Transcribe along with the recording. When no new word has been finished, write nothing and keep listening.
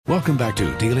Welcome back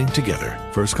to Dealing Together.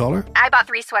 First caller? I bought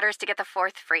 3 sweaters to get the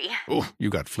 4th free. Oh, you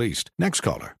got fleeced. Next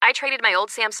caller? I traded my old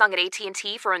Samsung at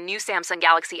AT&T for a new Samsung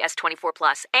Galaxy S24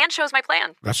 Plus and chose my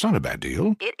plan. That's not a bad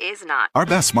deal. It is not. Our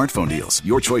best smartphone deals.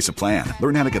 Your choice of plan.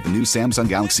 Learn how to get the new Samsung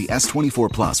Galaxy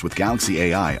S24 Plus with Galaxy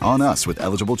AI on us with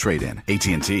eligible trade-in.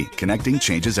 AT&T. Connecting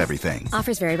changes everything.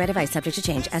 Offers vary by device. Subject to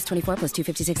change. S24 plus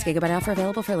 256 gigabyte offer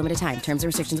available for a limited time. Terms and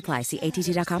restrictions apply. See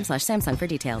att.com/Samsung for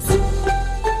details.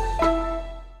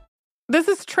 This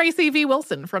is Tracy V.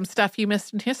 Wilson from Stuff You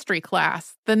Missed in History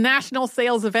class. The national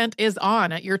sales event is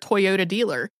on at your Toyota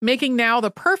dealer, making now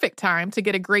the perfect time to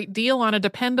get a great deal on a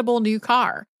dependable new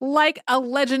car. Like a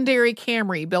legendary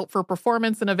Camry built for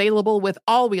performance and available with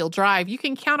all-wheel drive, you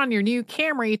can count on your new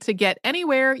Camry to get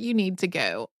anywhere you need to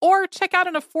go. Or check out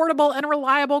an affordable and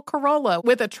reliable Corolla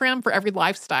with a trim for every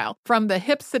lifestyle. From the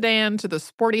hip sedan to the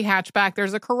sporty hatchback,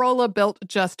 there's a Corolla built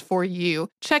just for you.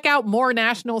 Check out more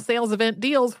national sales event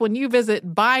deals when you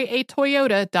visit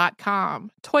buyatoyota.com.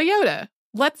 Toyota,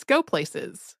 let's go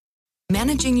places.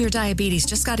 Managing your diabetes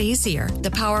just got easier.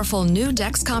 The powerful new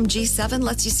Dexcom G7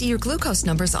 lets you see your glucose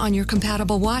numbers on your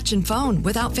compatible watch and phone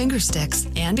without finger sticks.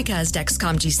 And because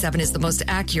Dexcom G7 is the most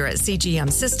accurate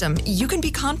CGM system, you can be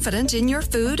confident in your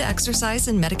food, exercise,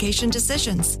 and medication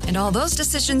decisions. And all those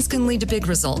decisions can lead to big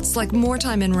results like more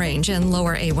time in range and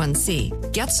lower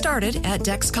A1C. Get started at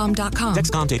Dexcom.com.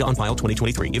 Dexcom data on file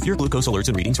 2023. If your glucose alerts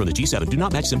and readings from the G7 do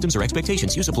not match symptoms or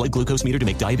expectations, use a blood glucose meter to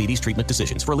make diabetes treatment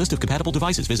decisions. For a list of compatible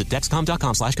devices, visit Dexcom.com/compatibility.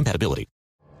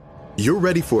 You're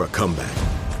ready for a comeback.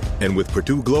 And with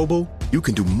Purdue Global, you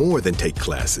can do more than take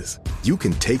classes. You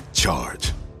can take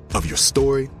charge of your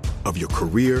story, of your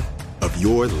career, of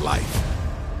your life.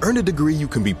 Earn a degree you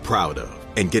can be proud of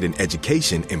and get an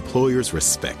education employers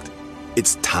respect.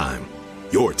 It's time,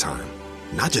 your time,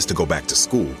 not just to go back to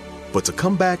school, but to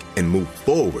come back and move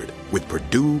forward with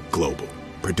Purdue Global,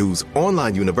 Purdue's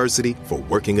online university for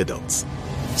working adults.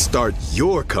 Start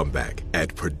your comeback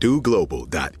at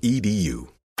purdueglobal.edu.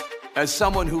 As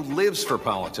someone who lives for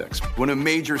politics, when a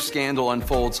major scandal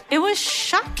unfolds, it was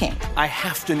shocking. I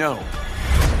have to know,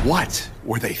 what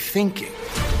were they thinking?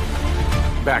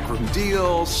 Backroom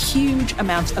deals, huge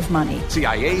amounts of money,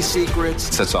 CIA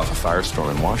secrets, sets off a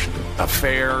firestorm in Washington,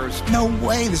 affairs. No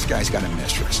way this guy's got a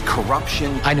mistress.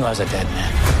 Corruption. I knew I was a dead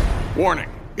man. Warning,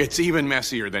 it's even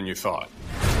messier than you thought.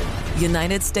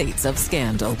 United States of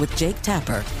Scandal with Jake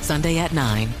Tapper, Sunday at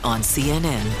 9 on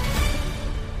CNN.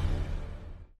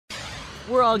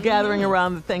 We're all gathering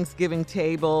around the Thanksgiving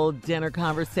table, dinner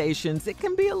conversations. It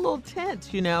can be a little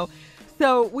tense, you know.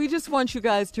 So we just want you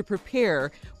guys to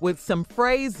prepare with some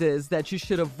phrases that you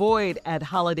should avoid at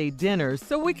holiday dinners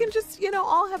so we can just,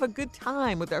 all have a good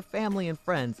time with our family and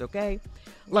friends, okay?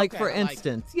 Like, for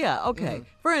instance,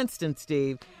 For instance,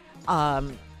 Steve,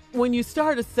 when you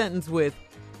start a sentence with,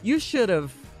 you should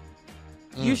have,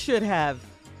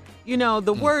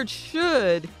 the word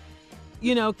should,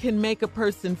 can make a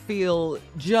person feel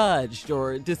judged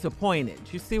or disappointed.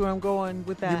 You see where I'm going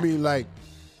with that? You mean like,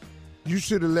 you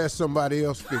should have let somebody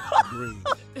else fix the green.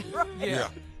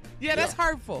 Yeah, that's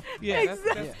hurtful. Yeah,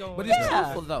 exactly. that's going. But it's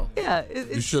truthful though. Yeah,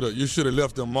 you should have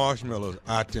left them marshmallows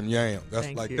out them yams. That's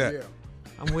Thank like you. that. Yeah.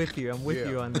 I'm with you. I'm with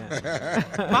you on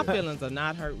that. My feelings are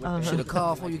not hurt with that. Should have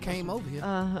called before you came over here.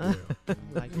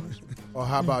 Or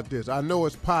how about this? I know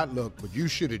it's potluck, but you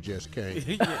should have just came.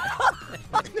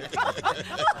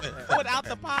 Without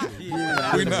the pot.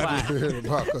 Yeah, we're not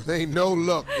because there ain't no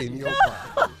luck in your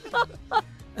pot.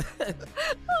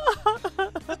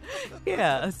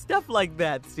 Yeah, stuff like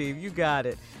that, Steve. You got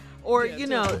it. Or,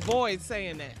 avoid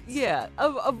saying that. Yeah,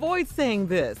 avoid saying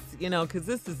this, because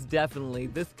this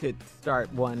could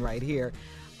start one right here.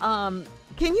 Can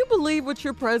you believe what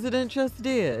your president just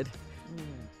did?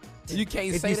 You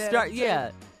can't say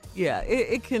that? Yeah,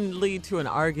 it can lead to an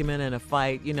argument and a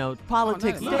fight,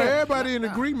 politics. Not everybody in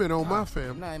agreement on my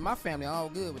family. No, in my family, all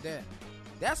good with that.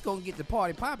 That's going to get the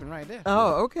party popping right there.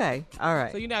 Oh, okay. All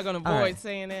right. So you're not going to avoid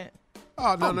saying that?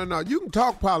 Oh, no. You can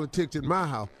talk politics in my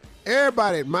house.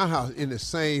 Everybody at my house in the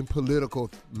same political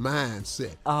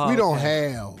mindset. Oh, we don't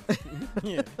have.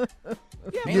 Yeah,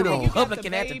 you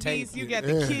Republican at the table. You got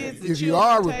the kids. If you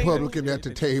are Republican at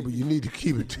the table, you need to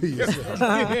keep it to yourself.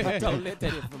 Don't let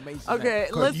that information out. Okay,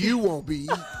 because you won't be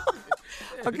eating.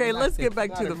 Okay, let's get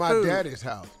back to the my food. My daddy's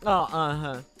house.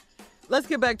 Let's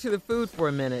get back to the food for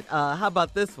a minute. How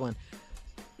about this one?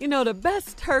 The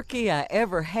best turkey I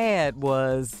ever had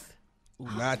was...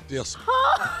 Not this one.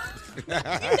 You're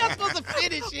not supposed to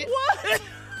finish it. What?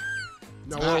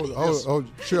 No, hold,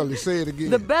 Shirley, say it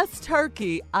again. The best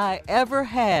turkey I ever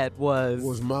had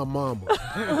was my mama.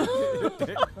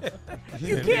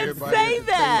 You can't say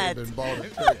that.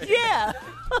 Yeah.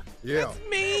 Yeah. That's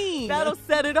mean. That'll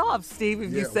set it off, Steve,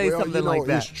 if you say something like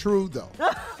that. It's true, though.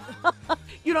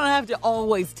 You don't have to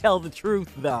always tell the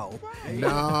truth, though.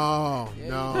 No.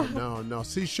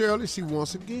 See, Shirley,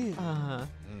 once again.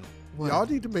 Y'all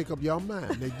need to make up your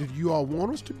mind. Do you all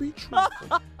want us to be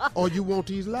truthful? Or you want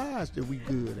these lies that we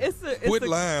good at? Quit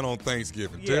lying on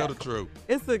Thanksgiving. Yeah. Tell the truth.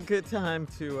 It's a good time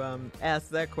to ask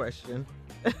that question.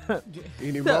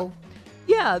 Any more?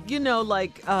 Yeah,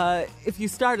 if you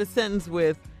start a sentence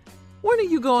with, when are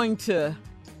you going to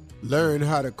learn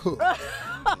how to cook?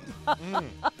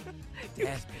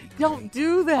 Don't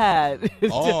do that.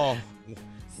 Oh,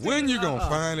 when you going to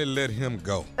finally let him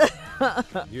go?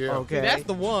 Yeah. Okay. See, that's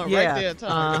the one right there,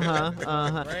 Tom.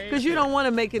 Because you don't want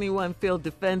to make anyone feel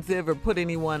defensive or put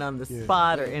anyone on the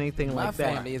spot or anything like that.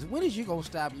 My family is, when is you going to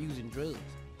stop using drugs?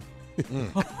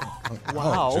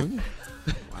 Wow.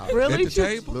 Really? At the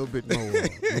table? A little bit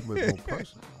more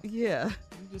personal. Yeah.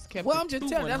 Well, I'm just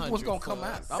telling you, that's what's going to come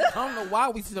out. I don't know why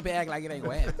we sit up here acting like it ain't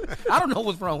going to happen. I don't know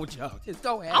what's wrong with y'all. Just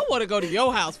don't happen. I want to go to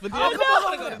your house for dinner. I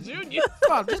want to go to Junior.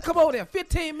 Come on, just come over there.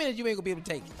 15 minutes, you ain't going to be able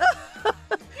to take it.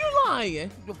 You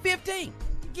lying. 15.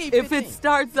 If it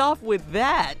starts off with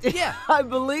that, yeah, I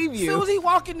believe you. As soon as he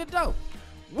walk in the door,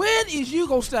 when is you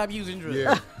going to stop using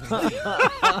drugs?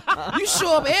 Yeah. You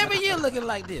show up every year looking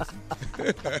like this.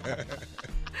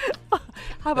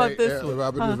 How about this one? How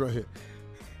about this right here?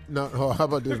 No, how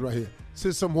about this right here?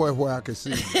 Sit somewhere where I can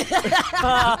see you.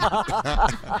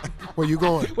 Where you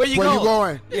going? Where you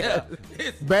going? Yeah.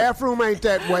 Bathroom ain't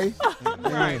that way.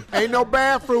 Right. Ain't no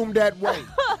bathroom that way.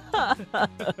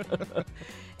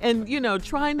 And,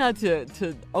 try not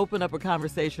to open up a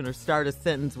conversation or start a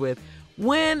sentence with,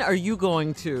 when are you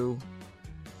going to?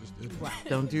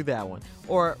 Don't do that one.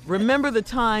 Or remember the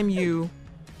time you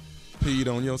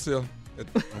peed on yourself?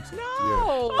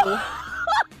 No.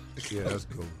 Yeah, that's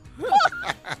cool.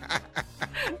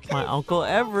 My Uncle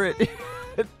Everett,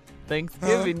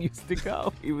 Thanksgiving used to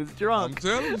go. He was drunk. I'm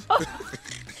telling you.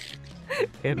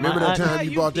 Remember that time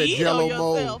you bought that Jello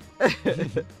mold?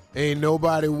 Ain't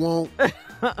nobody want.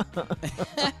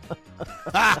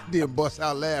 Then bust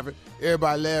out laughing.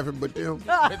 Everybody laughing but them.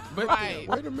 Right.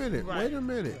 Wait a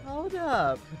minute. Hold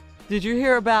up. Did you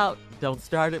hear about, don't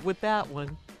start it with that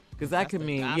one. Because that could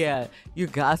mean, you're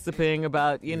gossiping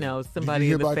about, somebody in the family. Did you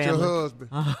hear about your husband?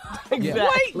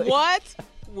 Exactly. Wait, what?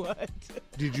 What?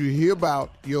 Did you hear about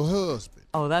your husband?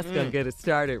 Oh, that's going to get it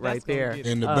started right there.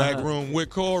 In the back room with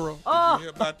Cora. Oh. Did you hear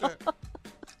about that?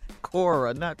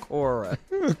 Cora, not Cora.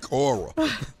 Cora.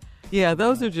 Yeah,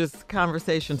 those are just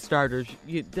conversation starters.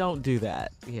 You don't do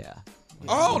that. Yeah.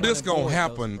 All this going to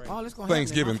happen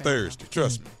Thanksgiving Thursday.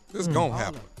 Trust me. This going to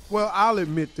happen. Well, I'll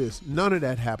admit this. None of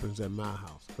that happens at my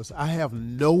house. Because I have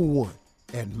no one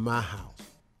at my house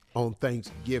on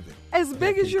Thanksgiving. As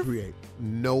big as your...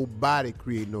 Nobody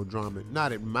create no drama.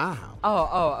 Not at my house.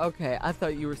 Oh, okay. I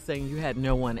thought you were saying you had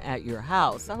no one at your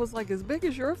house. I was like, as big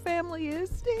as your family is,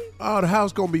 Steve? Oh, the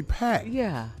house going to be packed.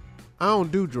 Yeah. I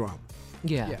don't do drama.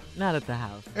 Yeah, not at the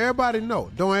house. Everybody know.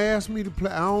 Don't ask me to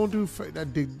play. I don't do,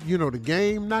 the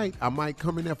game night. I might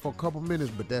come in there for a couple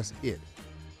minutes, but that's it.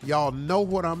 Y'all know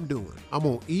what I'm doing. I'm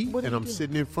going to eat, and I'm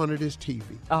sitting in front of this TV.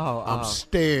 I'm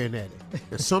staring at it.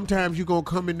 And sometimes you're going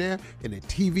to come in there, and the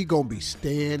TV going to be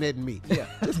staring at me. Yeah.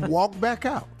 Just walk back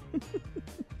out.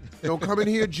 Don't come in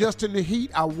here just in the heat.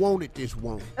 I want it this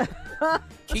one.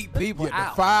 Keep people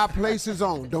out. The fireplace is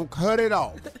on. Don't cut it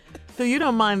off. So you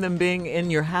don't mind them being in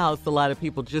your house. A lot of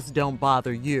people just don't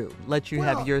bother you. Let you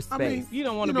have your space. You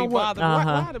don't want to be bothered.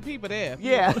 Why are the people there?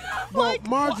 Yeah. Well,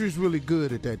 Marjorie's really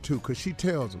good at that, too, because she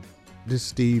tells them, this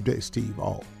Steve, that Steve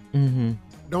off. Mm-hmm.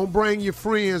 Don't bring your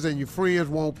friends, and your friends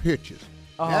want pictures.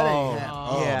 That ain't happening.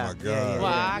 Oh, my God. Well,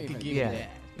 I could give you that.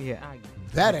 Yeah.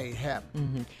 That ain't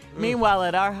happening. Mm-hmm. Meanwhile,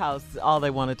 at our house, all they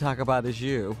want to talk about is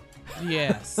you.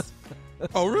 Yes.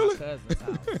 Oh, really?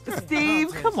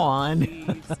 Steve, come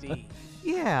on. Steve.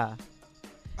 Yeah.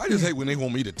 I just hate when they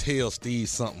want me to tell Steve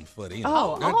something for them.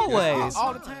 Oh, always.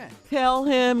 All the time. Tell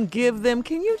him, give them.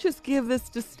 Can you just give this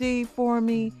to Steve for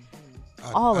me?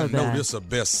 All of that. I know this is a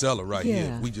bestseller right here.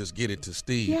 Yeah. If we just get it to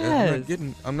Steve. Yes.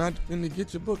 I'm not going to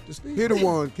get your book to Steve. Here the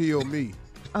one kill me.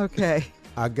 Okay.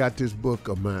 I got this book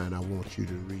of mine I want you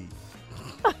to read.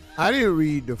 I didn't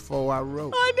read the 4 I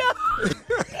wrote. I know.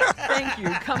 Thank you.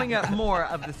 Coming up, more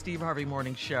of the Steve Harvey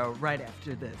Morning Show right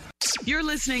after this. You're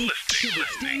listening to the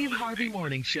Steve Harvey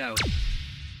Morning Show.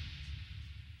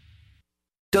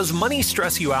 Does money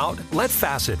stress you out? Let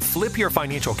Facet flip your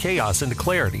financial chaos into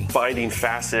clarity. Finding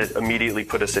Facet immediately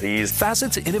put us at ease.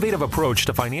 Facet's innovative approach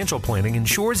to financial planning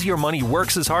ensures your money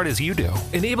works as hard as you do,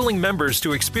 enabling members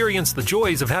to experience the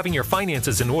joys of having your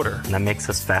finances in order. And that makes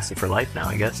us Facet for life now,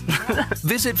 I guess.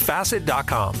 Visit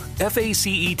Facet.com,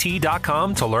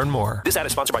 FACET.com to learn more. This ad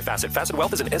is sponsored by Facet. Facet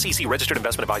Wealth is an SEC registered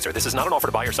investment advisor. This is not an offer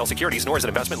to buy or sell securities, nor is it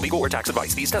investment, legal, or tax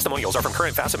advice. These testimonials are from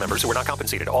current Facet members who are not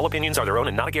compensated. All opinions are their own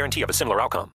and not a guarantee of a similar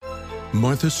outcome.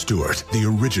 Martha Stewart, the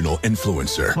original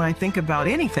influencer. When I think about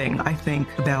anything, I think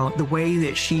about the way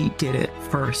that she did it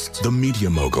first. The media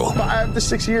mogul. 5 to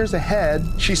 6 years ahead,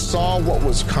 she saw what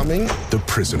was coming. The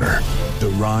prisoner. The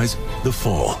rise, the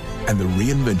fall, and the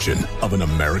reinvention of an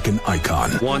American icon.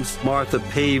 Once Martha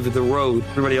paved the road,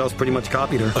 everybody else pretty much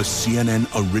copied her. A CNN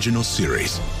original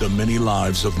series, The Many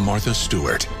Lives of Martha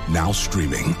Stewart, now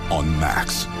streaming on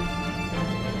Max.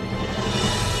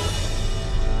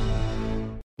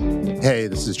 Hey,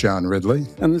 this is John Ridley.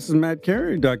 And this is Matt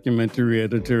Carey, documentary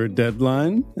editor at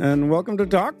Deadline. And welcome to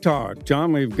Doc Talk.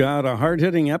 John, we've got a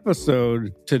hard-hitting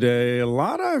episode today. A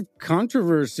lot of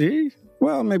controversy.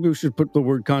 Well, maybe we should put the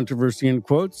word controversy in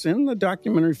quotes in the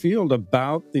documentary field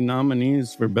about the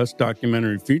nominees for Best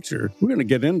Documentary Feature. We're going to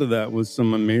get into that with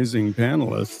some amazing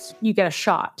panelists. You get a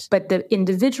shot, but the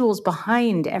individuals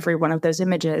behind every one of those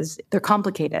images, they're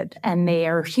complicated and they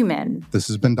are human. This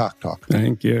has been Doc Talk.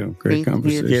 Thank you. Great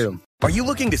conversation. Thank you. Are you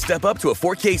looking to step up to a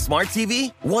 4K smart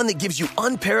TV? One that gives you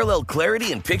unparalleled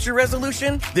clarity and picture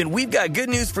resolution? Then we've got good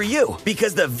news for you,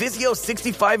 because the Vizio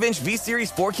 65-inch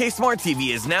V-Series 4K smart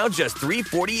TV is now just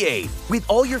 $348. With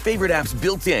all your favorite apps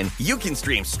built in, you can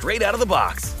stream straight out of the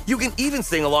box. You can even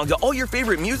sing along to all your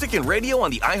favorite music and radio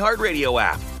on the iHeartRadio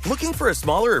app. Looking for a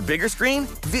smaller or bigger screen?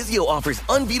 Vizio offers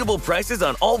unbeatable prices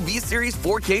on all V-Series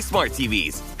 4K smart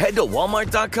TVs. Head to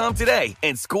Walmart.com today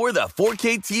and score the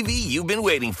 4K TV you've been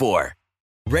waiting for.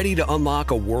 Ready to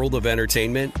unlock a world of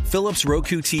entertainment? Philips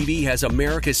Roku TV has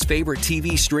America's favorite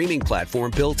TV streaming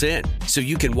platform built in, so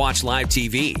you can watch live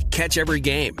TV, catch every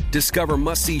game, discover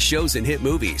must-see shows and hit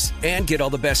movies, and get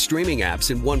all the best streaming apps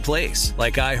in one place,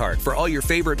 like iHeart for all your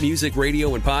favorite music,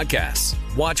 radio, and podcasts.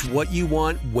 Watch what you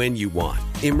want, when you want.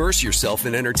 Immerse yourself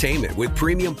in entertainment with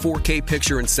premium 4K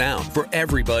picture and sound for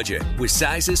every budget, with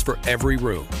sizes for every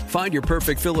room. Find your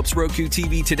perfect Philips Roku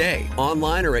TV today,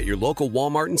 online or at your local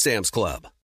Walmart and Sam's Club.